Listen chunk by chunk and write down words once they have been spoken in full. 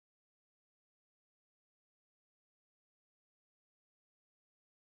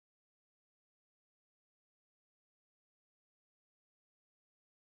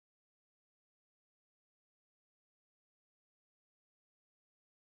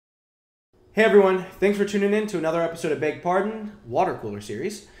Hey everyone, thanks for tuning in to another episode of Beg Pardon, Water Cooler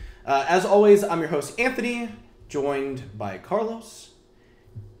Series. As always, I'm your host Anthony, joined by Carlos,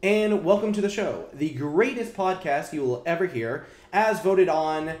 and welcome to the show, the greatest podcast you will ever hear, as voted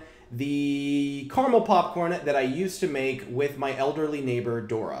on the caramel popcorn that I used to make with my elderly neighbor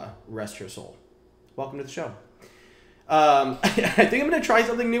Dora, rest her soul. Welcome to the show. I think I'm going to try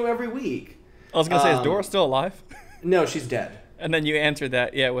something new every week. I was going to say, is Dora still alive? No, she's dead. And then you answered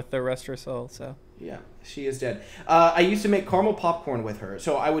that, yeah, with the rest of her soul, so. Yeah, she is dead. I used to make caramel popcorn with her.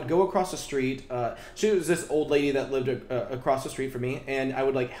 So I would go across the street. She was this old lady that lived across the street from me, and I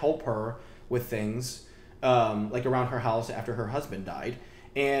would, help her with things, around her house after her husband died.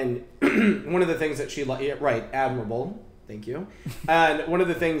 And one of the things that she... right, admirable. Thank you. And one of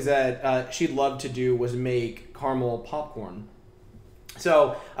the things that she loved to do was make caramel popcorn.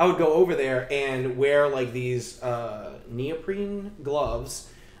 So I would go over there and wear these neoprene gloves,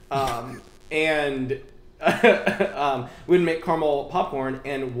 and we'd make caramel popcorn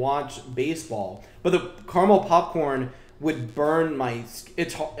and watch baseball. But the caramel popcorn would burn my.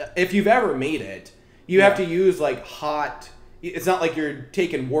 If you've ever made it, you have to use hot. It's not like you're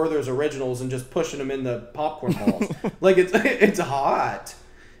taking Werther's Originals and just pushing them in the popcorn balls. It's hot.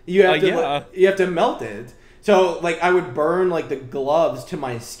 You have to melt it. So, I would burn, the gloves to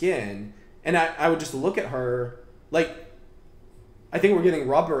my skin, and I would just look at her, I think we're getting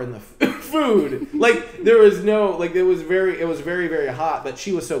rubber in the food. There was no, it was very, very hot, but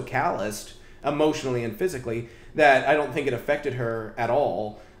she was so calloused, emotionally and physically, that I don't think it affected her at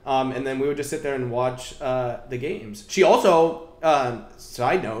all. And then we would just sit there and watch the games. She also,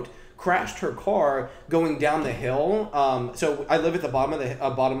 side note, crashed her car going down the hill. So I live at the bottom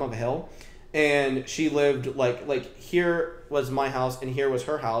of a hill. And she lived here was my house and here was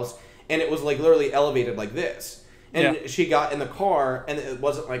her house, and it was literally elevated like this. And she got in the car and it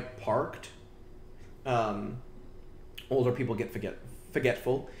wasn't parked. Older people get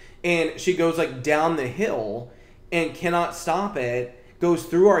forgetful, and she goes down the hill and cannot stop it. Goes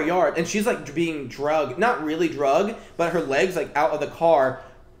through our yard, and she's being drugged, not really drugged, but her legs out of the car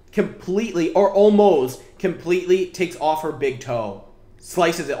completely or almost completely takes off her big toe.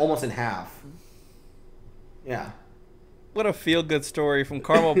 Slices it almost in half. Yeah. What a feel-good story from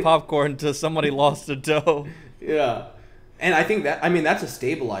caramel popcorn to somebody lost a toe. Yeah. And I think that's a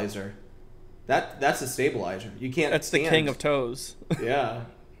stabilizer. That's a stabilizer. You can't. That's the king of toes. Yeah.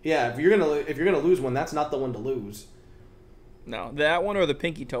 Yeah. If you're gonna lose one, that's not the one to lose. No, that one or the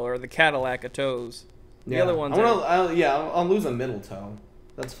pinky toe or the Cadillac of toes. The other ones. I'll lose a middle toe.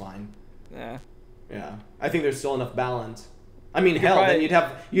 That's fine. Yeah. Yeah. I think there's still enough balance. Then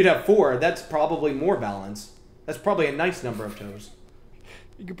you'd have 4. That's probably more balance. That's probably a nice number of toes.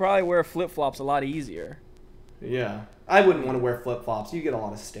 You could probably wear flip-flops a lot easier. Yeah. I wouldn't want to wear flip-flops. You get a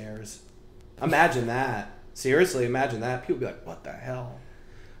lot of stares. Imagine that. Seriously, imagine that. People would be like, what the hell?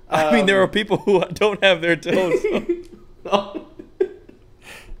 There are people who don't have their toes.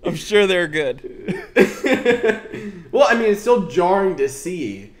 I'm sure they're good. Well, it's still jarring to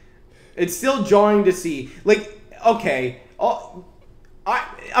see. It's still jarring to see. Okay...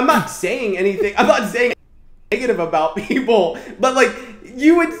 I'm not saying anything. I'm not saying negative about people, but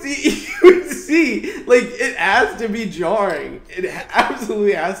you would see, it has to be jarring. It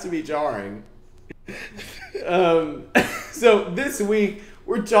absolutely has to be jarring. So this week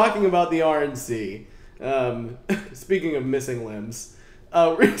we're talking about the RNC. Speaking of missing limbs,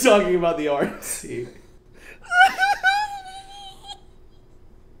 we're talking about the RNC.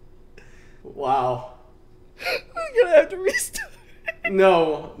 Wow. I'm gonna have to restart.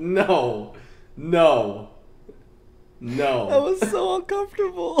 No. That was so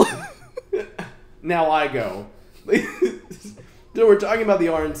uncomfortable. Now I go. So we're talking about the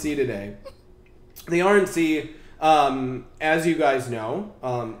RNC today. The RNC, as you guys know,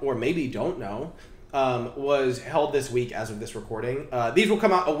 or maybe don't know, was held this week as of this recording. These will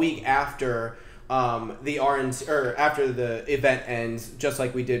come out a week after the RNC, or after the event ends, just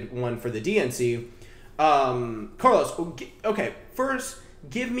like we did one for the DNC. Carlos, okay, first,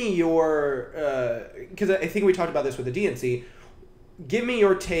 give me your, because I think we talked about this with the DNC, give me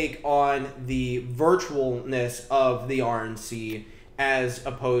your take on the virtualness of the RNC as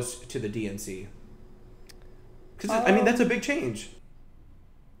opposed to the DNC. Because, that's a big change.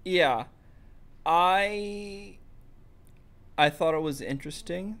 Yeah. I thought it was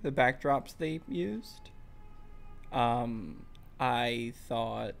interesting, the backdrops they used. I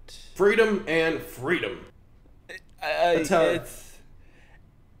thought... Freedom and freedom. I'm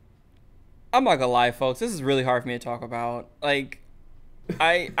not gonna lie, folks. This is really hard for me to talk about. I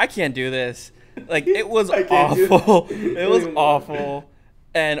can't do this. It was awful. It was awful.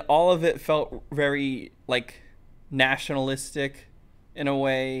 and all of it felt very like nationalistic in a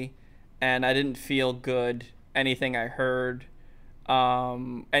way, and I didn't feel good. Anything I heard,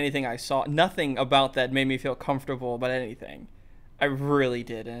 anything I saw, nothing about that made me feel comfortable about anything. I really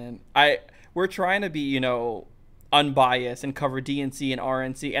didn't. We're trying to be, unbiased and cover DNC and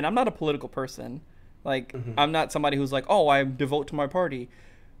RNC, and I'm not a political person. Like, I'm not somebody who's like, oh, I devote to my party.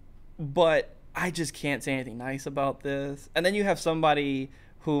 But I just can't say anything nice about this. And then you have somebody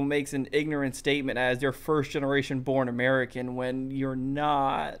who makes an ignorant statement as they're first generation born American when you're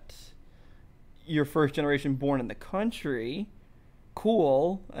not. You're first generation born in the country.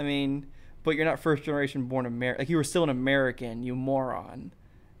 Cool. I mean, but you're not first generation born American. Like, you were still an American, you moron.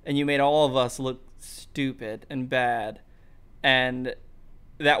 And you made all of us look stupid and bad. And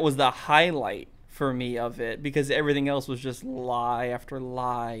that was the highlight for me of it, because everything else was just lie after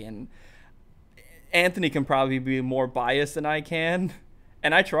lie. And Anthony can probably be more biased than I can.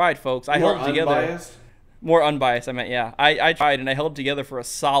 And I tried, folks. I held it together. Unbiased? More unbiased, I meant, yeah. I tried, and I held it together for a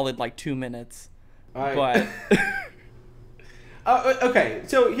solid, 2 minutes. But... okay,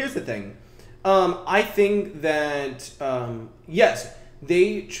 so here's the thing. I think that, yes,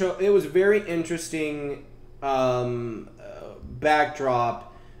 it was a very interesting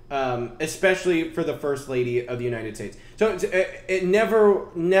backdrop, especially for the First Lady of the United States. So it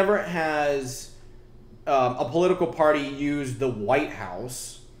never has a political party used the White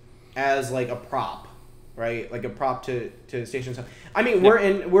House as like a prop, right? Like a prop to station stuff. I mean, we're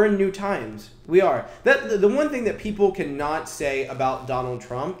in new times. We are. The one thing that people cannot say about Donald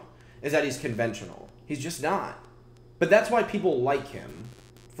Trump is that he's conventional. He's just not. But that's why people like him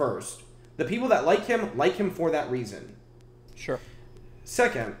first. The people that like him for that reason. Sure.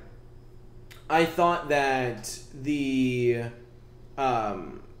 Second, I thought that you were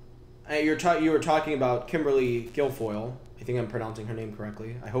talking about Kimberly Guilfoyle. I think I'm pronouncing her name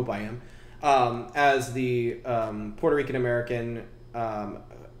correctly. I hope I am. As the Puerto Rican American,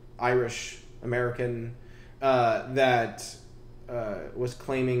 Irish American that was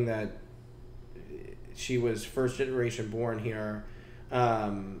claiming that she was first generation born here,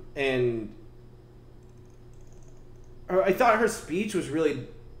 and I thought her speech was really,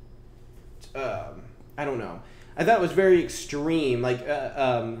 I don't know. I thought it was very extreme,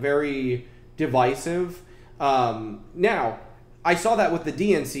 very divisive. Now, I saw that with the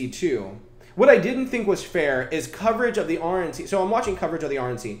DNC too. What I didn't think was fair is coverage of the RNC. So I'm watching coverage of the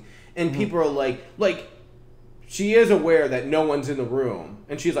RNC, and people are like, she is aware that no one's in the room,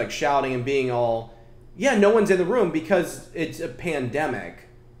 and she's like shouting and being all, yeah, no one's in the room because it's a pandemic.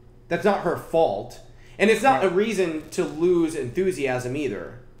 That's not her fault, and it's not a reason to lose enthusiasm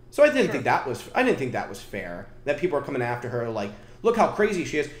either. So I didn't think that was fair. That people are coming after her like, look how crazy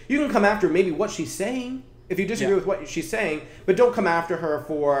she is. You can come after maybe what she's saying if you disagree with what she's saying, but don't come after her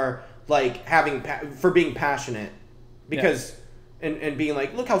for like for being passionate, because and being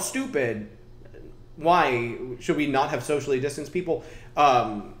like, look how stupid. Why should we not have socially distanced people?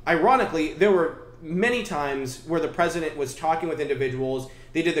 Ironically, there were many times where the president was talking with individuals.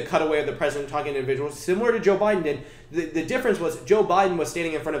 They did the cutaway of the president talking to individuals, similar to Joe Biden did. The difference was Joe Biden was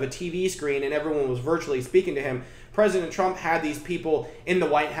standing in front of a TV screen and everyone was virtually speaking to him. President Trump had these people in the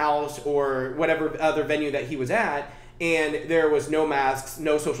White House or whatever other venue that he was at, and there was no masks,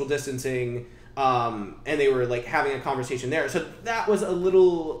 no social distancing, and they were like having a conversation there. So that was a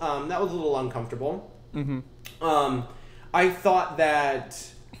little uncomfortable. I thought that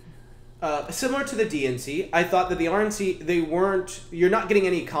similar to the DNC, I thought that the RNC you're not getting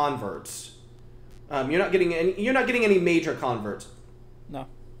any converts. You're not getting any major converts. No.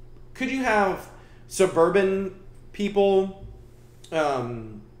 Could you have suburban people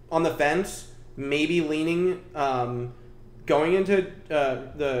on the fence, maybe leaning, going into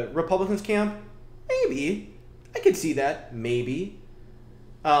the Republicans' camp? Maybe. I could see that. Maybe.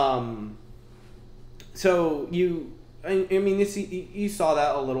 So you saw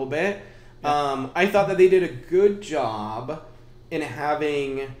that a little bit. Yeah. I thought that they did a good job in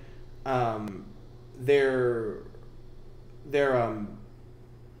having their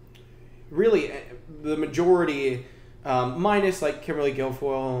really the majority, minus like Kimberly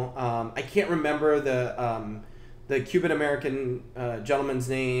Guilfoyle. I can't remember the Cuban American gentleman's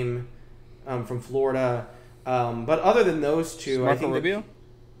name from Florida. But other than those two, Marco I think Rubio?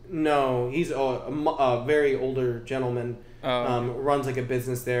 No, he's a very older gentleman. Runs like a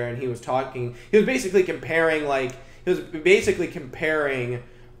business there, and he was basically comparing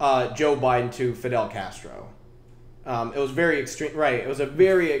Joe Biden to Fidel Castro. It was very extreme, right? It was a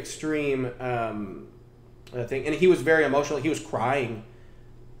very extreme thing, and he was very emotional. He was crying,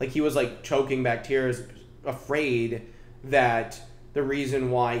 like he was like choking back tears, afraid that the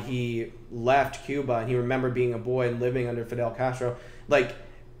reason why he left Cuba, and he remembered being a boy and living under Fidel Castro. Like,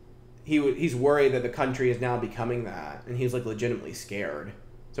 he's worried that the country is now becoming that, and he's like legitimately scared.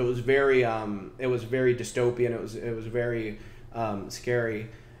 So it was very dystopian. It was very scary.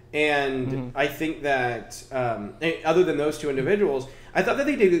 And I think that other than those two individuals, I thought that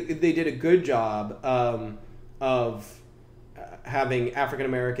they did a good job of having African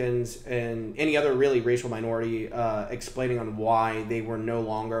Americans and any other really racial minority explaining on why they were no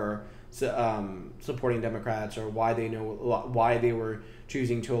longer supporting Democrats, or why they were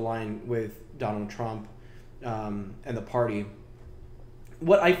choosing to align with Donald Trump and the party.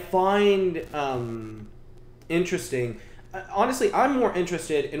 What I find interesting, honestly, I'm more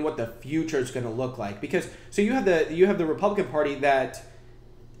interested in what the future is going to look like, because so you have the Republican Party that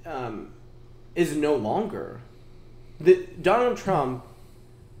is no longer. Donald Trump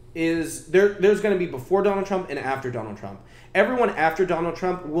is there. There's going to be before Donald Trump and after Donald Trump. Everyone after Donald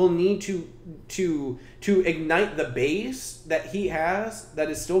Trump will need to ignite the base that he has, that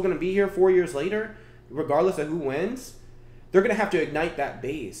is still going to be here 4 years later, regardless of who wins. They're going to have to ignite that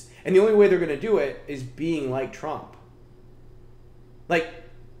base, and the only way they're going to do it is being like Trump. Like,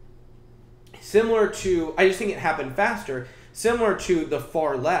 similar to, I just think it happened faster. Similar to the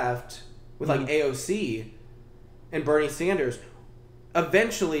far left with like AOC and Bernie Sanders.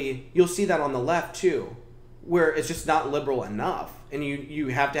 Eventually, you'll see that on the left too, where it's just not liberal enough, and you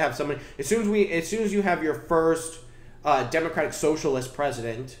have to have someone. As soon as you have your first Democratic Socialist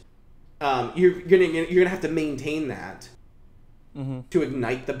president, you're gonna have to maintain that to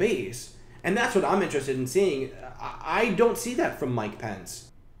ignite the base, and that's what I'm interested in seeing. I don't see that from Mike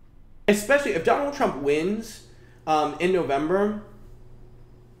Pence, especially if Donald Trump wins in November.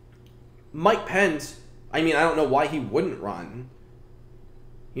 Mike Pence, I mean, I don't know why he wouldn't run.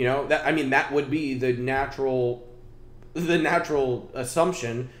 You know, that would be the natural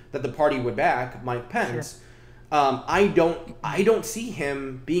assumption that the party would back Mike Pence. Sure. I don't see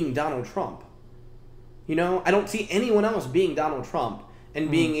him being Donald Trump. You know, I don't see anyone else being Donald Trump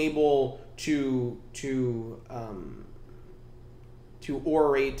and being able to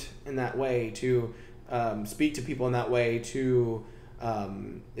orate in that way, to speak to people in that way, to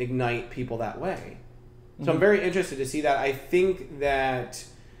ignite people that way. So I'm very interested to see that. I think that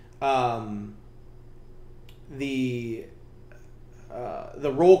the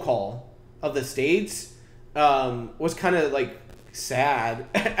roll call of the states was kind of like sad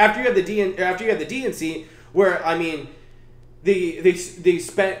after you had the DNC, where I mean they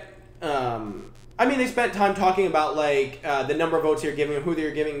spent they spent time talking about like the number of votes they're giving, who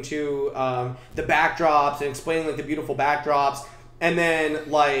they're giving to, the backdrops, and explaining like the beautiful backdrops, and then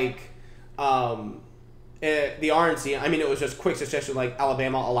like the RNC, I mean, it was just quick succession, like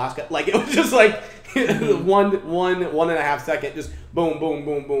Alabama, Alaska, like it was just like one and a half second, just boom, boom,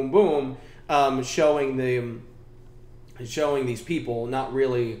 boom, boom, boom, showing these people, not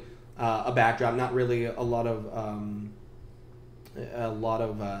really a backdrop, not really a lot of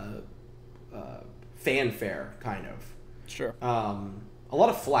fanfare, kind of. Sure. A lot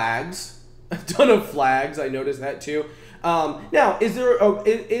of flags, a ton of flags. I noticed that too. Now, is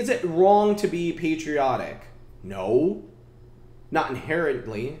it wrong to be patriotic? No, not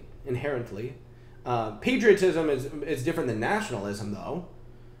inherently. Patriotism is different than nationalism, though,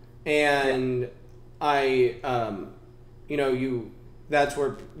 and that's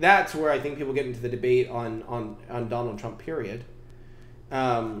where I think people get into the debate on Donald Trump. Period.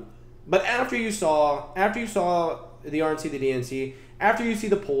 But after you saw the RNC, the DNC, after you see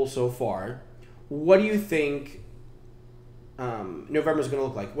the polls so far, what do you think November is going to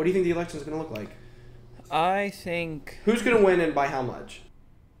look like? What do you think the election is going to look like? I think... Who's going to win and by how much?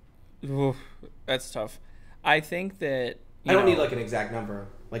 Oof, that's tough. I think that... I don't need like an exact number.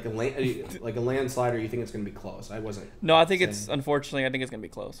 Like a landslide, or you think it's going to be close? I wasn't... No, I think it's... Unfortunately, I think it's going to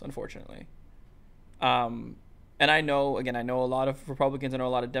be close, unfortunately. And I know a lot of Republicans, I know a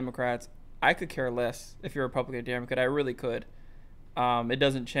lot of Democrats. I could care less if you're a Republican or Democrat. I really could. It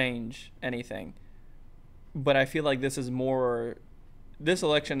doesn't change anything. But I feel like this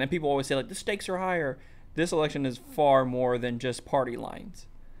election, and people always say like the stakes are higher. This election is far more than just party lines,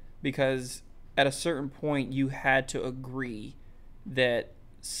 because at a certain point you had to agree that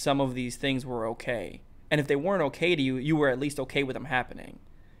some of these things were okay. And if they weren't okay to you, you were at least okay with them happening.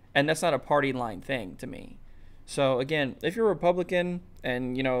 And that's not a party line thing to me. So again, if you're a Republican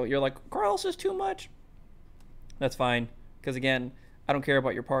and you're like, Carlos is too much, that's fine. Because again, I don't care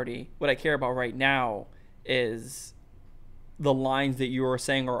about your party. What I care about right now is the lines that you are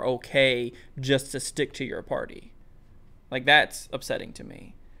saying are okay just to stick to your party. Like, that's upsetting to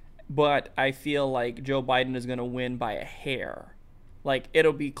me. But I feel like Joe Biden is going to win by a hair. Like,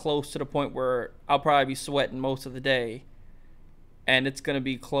 it'll be close to the point where I'll probably be sweating most of the day, and it's gonna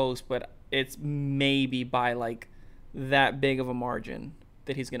be close, but it's maybe by like that big of a margin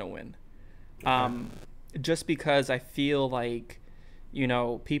that he's gonna win. Okay. Just because I feel like,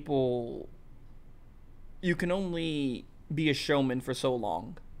 people, you can only be a showman for so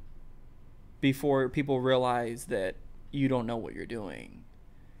long before people realize that you don't know what you're doing.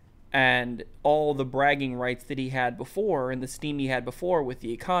 And all the bragging rights that he had before and the steam he had before with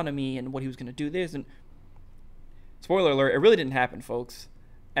the economy and what he was going to do this, and spoiler alert, it really didn't happen, folks.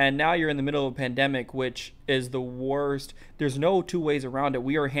 And now you're in the middle of a pandemic, which is the worst. There's no two ways around it.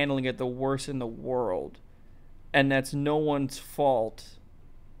 We are handling it the worst in the world. And that's no one's fault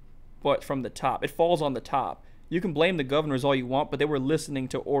but from the top. It falls on the top. You can blame the governors all you want, but they were listening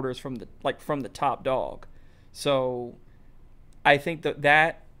to orders from the top dog. So I think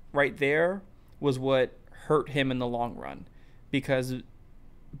that right there was what hurt him in the long run, because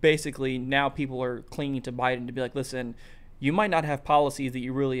basically now people are clinging to Biden to be like, listen, you might not have policies that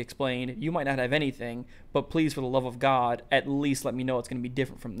you really explained, you might not have anything, but please, for the love of God, at least let me know it's going to be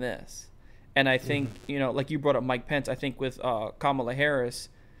different from this. And I think, like you brought up Mike Pence, I think with Kamala Harris,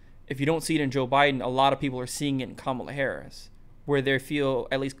 if you don't see it in Joe Biden, a lot of people are seeing it in Kamala Harris, where they feel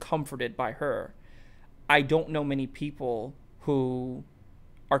at least comforted by her. I don't know many people who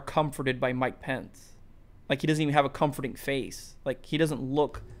are comforted by Mike Pence. Like, he doesn't even have a comforting face. Like, he doesn't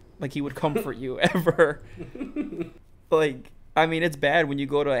look like he would comfort you ever. Like, I mean, it's bad when you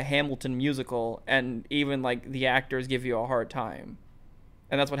go to a Hamilton musical and even, like, the actors give you a hard time.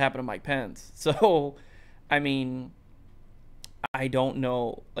 And that's what happened to Mike Pence. So, I mean, I don't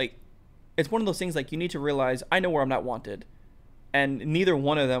know. Like, it's one of those things, like, you need to realize, I know where I'm not wanted. And neither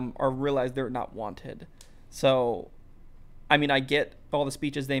one of them are realize they're not wanted. So, I mean, I get all the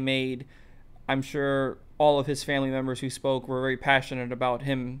speeches they made. I'm sure all of his family members who spoke were very passionate about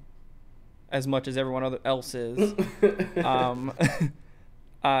him as much as everyone else is. That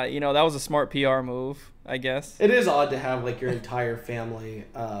was a smart PR move, I guess. It is odd to have like your entire family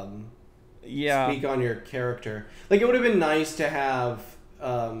speak on your character. Like, it would have been nice to have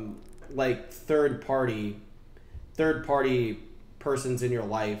like third party persons in your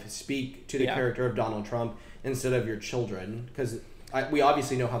life speak to the character of Donald Trump instead of your children, because we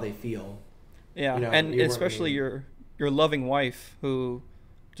obviously know how they feel. Yeah, and especially your loving wife, who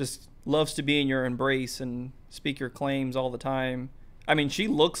just loves to be in your embrace and speak your claims all the time. I mean, she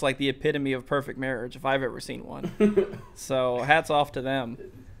looks like the epitome of perfect marriage if I've ever seen one. So hats off to them.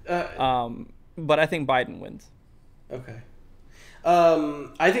 But I think Biden wins. Okay.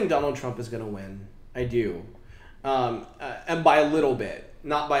 I think Donald Trump is going to win. I do. And by a little bit,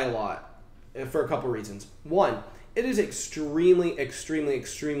 not by a lot, for a couple reasons. One, it is extremely, extremely,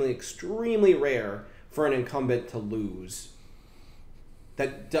 extremely, extremely rare for an incumbent to lose.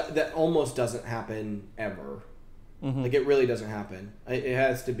 That almost doesn't happen ever. Mm-hmm. Like, it really doesn't happen. It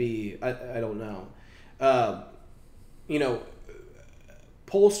has to be, I don't know.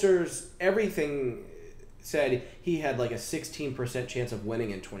 Pollsters, everything said he had like a 16% chance of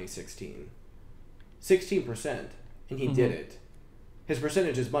winning in 2016. 16%. And he did it. His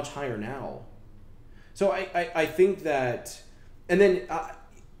percentage is much higher now. So I think that, and then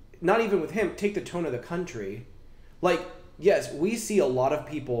not even with him, take the tone of the country. Like, yes, we see a lot of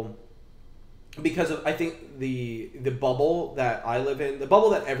people, because of, I think, the bubble that I live in, the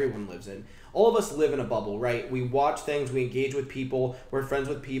bubble that everyone lives in. All of us live in a bubble, right? We watch things, we engage with people, we're friends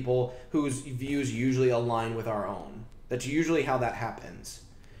with people whose views usually align with our own. That's usually how that happens.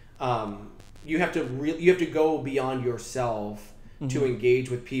 You have to go beyond yourself to engage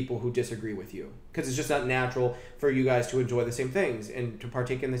with people who disagree with you, because it's just not natural for you guys to enjoy the same things and to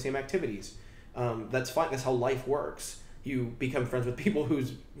partake in the same activities. That's fine. That's how life works. You become friends with people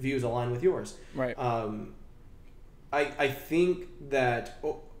whose views align with yours. Right. I think that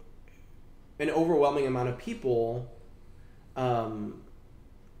an overwhelming amount of people,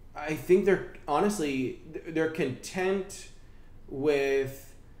 I think they're content with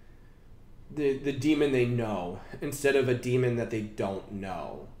the demon they know instead of a demon that they don't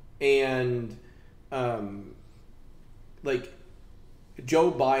know. And like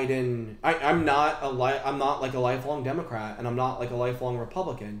Joe Biden, I'm not like a lifelong Democrat, and I'm not like a lifelong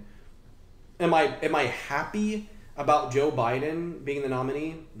Republican. Am I happy about Joe Biden being the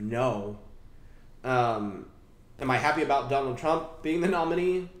nominee? No. Am I happy about Donald Trump being the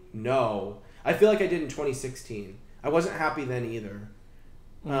nominee? No. I feel like I did in 2016. I wasn't happy then either.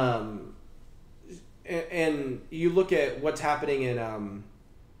 And you look at what's happening in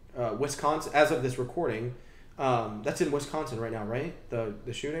Wisconsin as of this recording. That's in Wisconsin right now, right?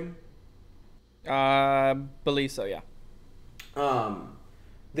 The shooting? Believe so, yeah. Um,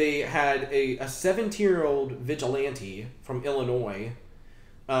 they had a 17-year-old vigilante from Illinois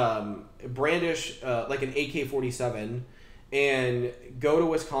brandish like an AK-47 and go to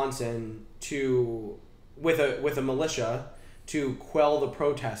Wisconsin to with a militia to quell the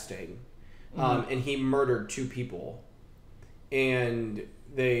protesting, and he murdered two people, and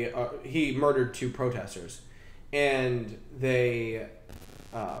he murdered two protesters, and they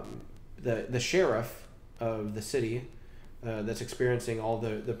the sheriff of the city that's experiencing all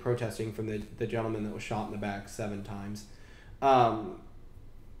the protesting from the gentleman that was shot in the back 7 times.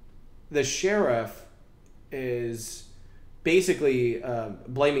 The sheriff is basically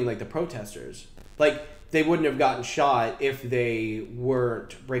blaming like the protesters. Like they wouldn't have gotten shot if they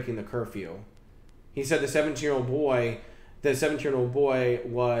weren't breaking the curfew. He said the 17-year-old boy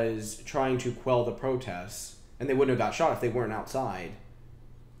was trying to quell the protests, and they wouldn't have got shot if they weren't outside.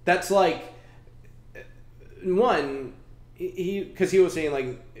 That's like one. Because he was saying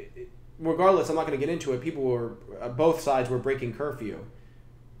like, regardless, I'm not going to get into it. People were both sides were breaking curfew.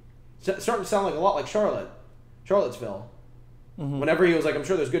 Starting to sound like a lot like Charlottesville. Whenever he was like, I'm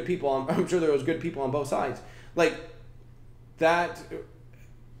sure there's good people. I'm sure there was good people on both sides. Like that.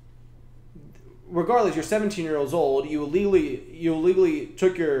 Regardless, you're 17 years old. You illegally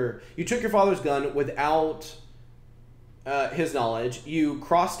took your father's gun without his knowledge. You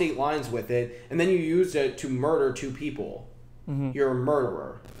crossed state lines with it, and then you used it to murder 2 people. You're a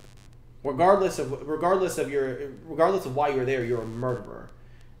murderer. Regardless of why you're there, you're a murderer.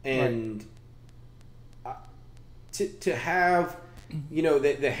 And to have,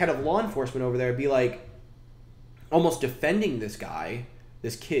 the head of law enforcement over there be like almost defending this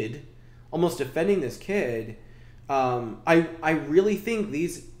kid. I really think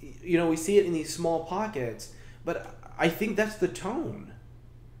these, we see it in these small pockets, but I think that's the tone.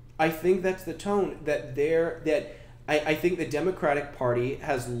 I think the Democratic Party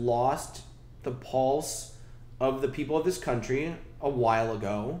has lost the pulse of the people of this country a while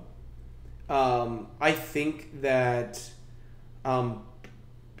ago. I think that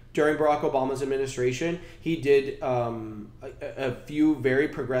during Barack Obama's administration, he did a few very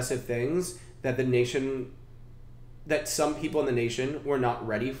progressive things that some people in the nation were not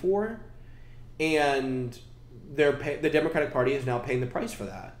ready for, and the Democratic Party is now paying the price for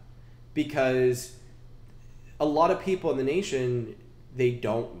that, because a lot of people in the nation, they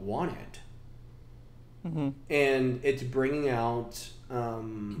don't want it. And it's bringing out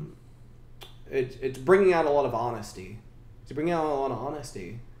it's bringing out a lot of honesty.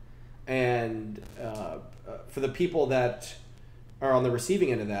 And for the people that are on the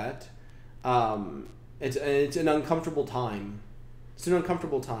receiving end of that, it's an uncomfortable time. And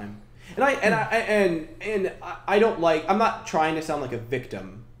I don't like. I'm not trying to sound like a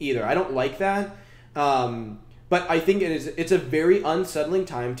victim either. I don't like that. But I think it's a very unsettling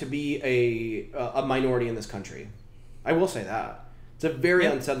time to be a minority in this country. I will say that. It's a very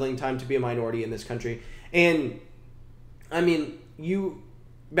unsettling time to be a minority in this country. And I mean,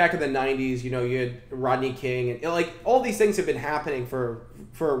 back in the 90s, you had Rodney King, and like all these things have been happening for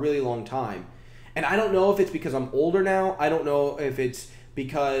a really long time. And I don't know if it's because I'm older now. I don't know if it's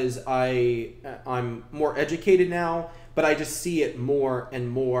because I'm more educated now, but I just see it more and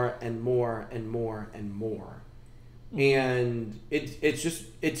more and more and more and more. And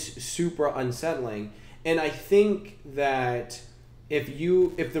it's super unsettling. And I think that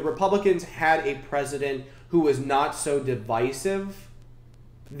if the Republicans had a president who was not so divisive,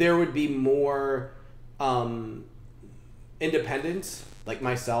 there would be more independents like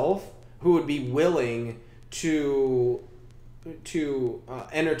myself who would be willing to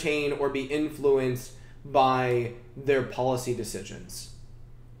entertain or be influenced by their policy decisions.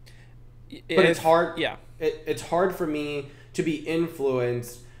 But it's hard. Yeah. It's hard for me to be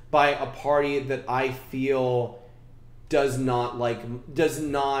influenced by a party that I feel does not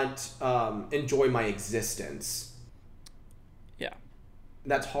enjoy my existence. Yeah.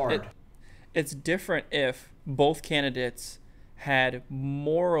 That's hard. It's different if both candidates had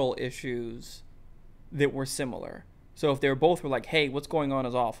moral issues that were similar. So if they both were like, hey, what's going on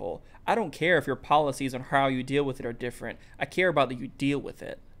is awful. I don't care if your policies and how you deal with it are different. I care about that you deal with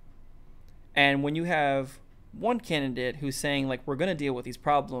it. And when you have one candidate who's saying, like, we're going to deal with these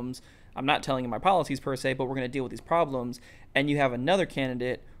problems, I'm not telling you my policies per se, but we're going to deal with these problems, and you have another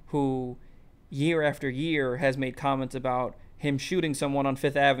candidate who year after year has made comments about him shooting someone on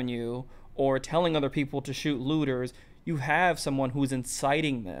Fifth Avenue or telling other people to shoot looters, you have someone who's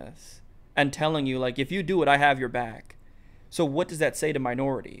inciting this and telling you, like, if you do it, I have your back. So what does that say to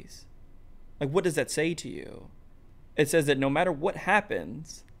minorities? Like, what does that say to you? It says that no matter what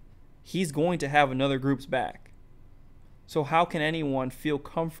happens, he's going to have another group's back. So how can anyone feel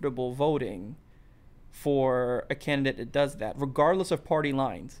comfortable voting for a candidate that does that, regardless of party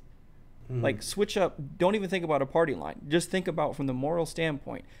lines? Like, switch up. Don't even think about a party line. Just think about from the moral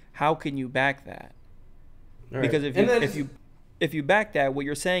standpoint. How can you back that? Right. Because if you back that, what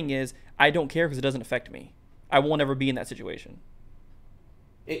you're saying is, I don't care because it doesn't affect me. I won't ever be in that situation.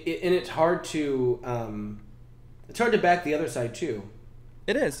 And it's hard to back the other side too.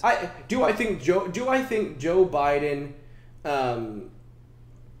 It is. Do I think Joe Biden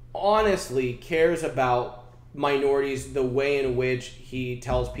honestly cares about minorities the way in which he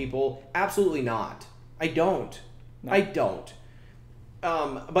tells people? Absolutely not. I don't. No. I don't.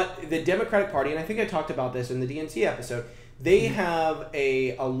 But the Democratic Party, and I think I talked about this in the DNC episode, they have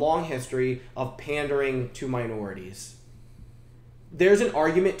a long history of pandering to minorities. There's an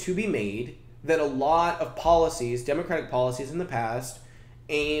argument to be made that a lot of policies, Democratic policies in the past,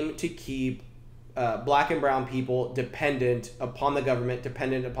 aim to keep black and brown people dependent upon the government,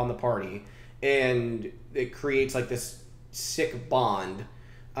 dependent upon the party. And it creates like this sick bond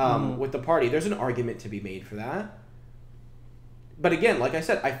with the party. There's an argument to be made for that. But again, like I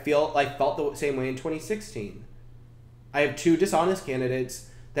said, I felt the same way in 2016. I have two dishonest candidates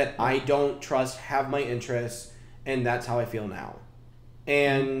that I don't trust have my interests, and that's how I feel now.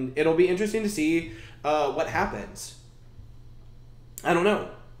 And it'll be interesting to see what happens. I don't know.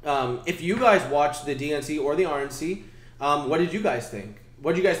 If you guys watched the DNC or the RNC, what did you guys think?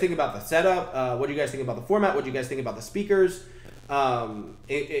 What did you guys think about the setup? What do you guys think about the format? What do you guys think about the speakers? Who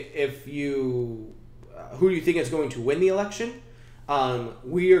do you think is going to win the election?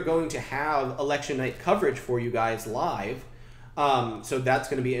 We are going to have election night coverage for you guys live. So that's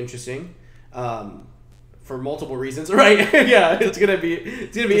going to be interesting. For multiple reasons, right? Yeah, it's gonna be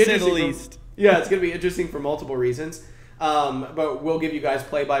interesting. Say the least. It's gonna be interesting for multiple reasons. But we'll give you guys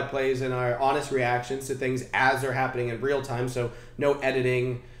play-by-plays and our honest reactions to things as they're happening in real time. So no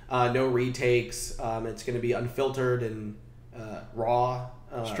editing, no retakes. It's gonna be unfiltered and raw.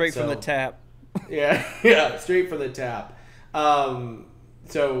 Straight from the tap. Yeah, straight from the tap.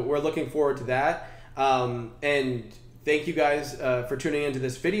 So we're looking forward to that. And thank you guys for tuning into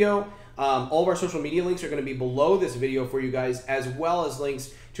this video. All of our social media links are going to be below this video for you guys, as well as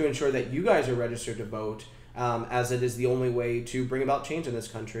links to ensure that you guys are registered to vote, as it is the only way to bring about change in this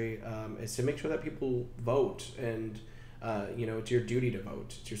country, is to make sure that people vote. And, it's your duty to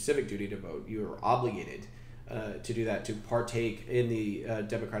vote. It's your civic duty to vote. You are obligated to do that, to partake in the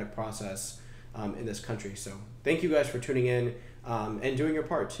democratic process in this country. So thank you guys for tuning in and doing your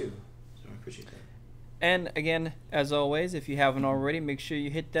part, too. So I appreciate that. And again, as always, if you haven't already, make sure you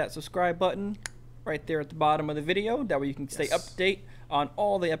hit that subscribe button right there at the bottom of the video. That way you can stay update on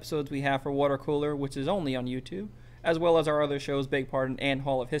all the episodes we have for Water Cooler, which is only on YouTube, as well as our other shows, Big Pardon and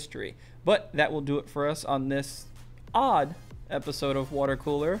Hall of History. But that will do it for us on this odd episode of Water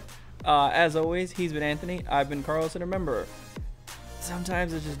Cooler. As always, he's been Anthony, I've been Carlos, and remember,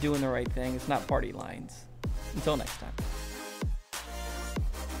 sometimes it's just doing the right thing. It's not party lines. Until next time.